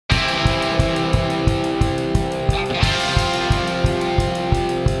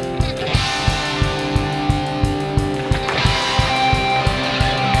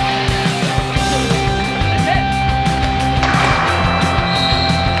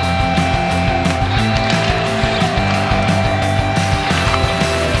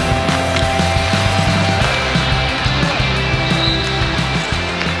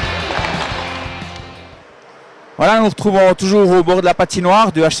Voilà, nous nous retrouvons toujours au bord de la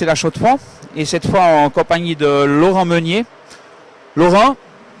patinoire du HC La Chaux-de-Fonds et cette fois en compagnie de Laurent Meunier. Laurent,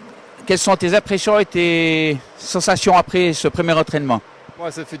 quelles sont tes impressions et tes sensations après ce premier entraînement?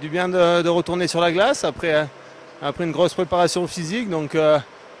 Ouais, ça fait du bien de retourner sur la glace après une grosse préparation physique. Donc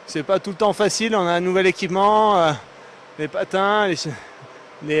c'est pas tout le temps facile, on a un nouvel équipement, les patins,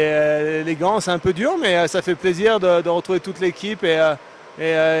 les gants, c'est un peu dur, mais ça fait plaisir de retrouver toute l'équipe et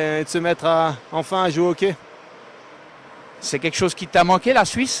de se mettre enfin à jouer au hockey. C'est quelque chose qui t'a manqué, la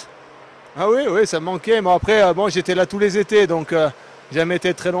Suisse? Ah oui, oui, ça me manquait. Mais après, j'étais là tous les étés, donc jamais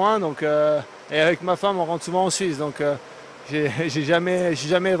été très loin. Donc, et avec ma femme, on rentre souvent en Suisse. Donc, je suis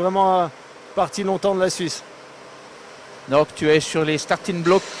jamais vraiment parti longtemps de la Suisse. Donc, tu es sur les starting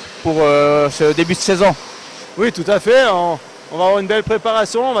blocks pour ce début de saison? Oui, tout à fait. On va avoir une belle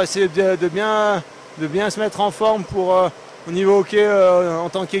préparation. On va essayer de bien se mettre en forme pour au niveau hockey en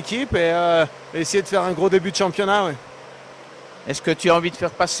tant qu'équipe et essayer de faire un gros début de championnat. Oui. Est-ce que tu as envie de faire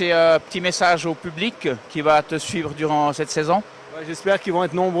passer un petit message au public qui va te suivre durant cette saison? Ouais, j'espère qu'ils vont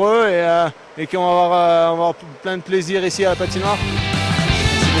être nombreux et qu'on va avoir plein de plaisir ici à la patinoire.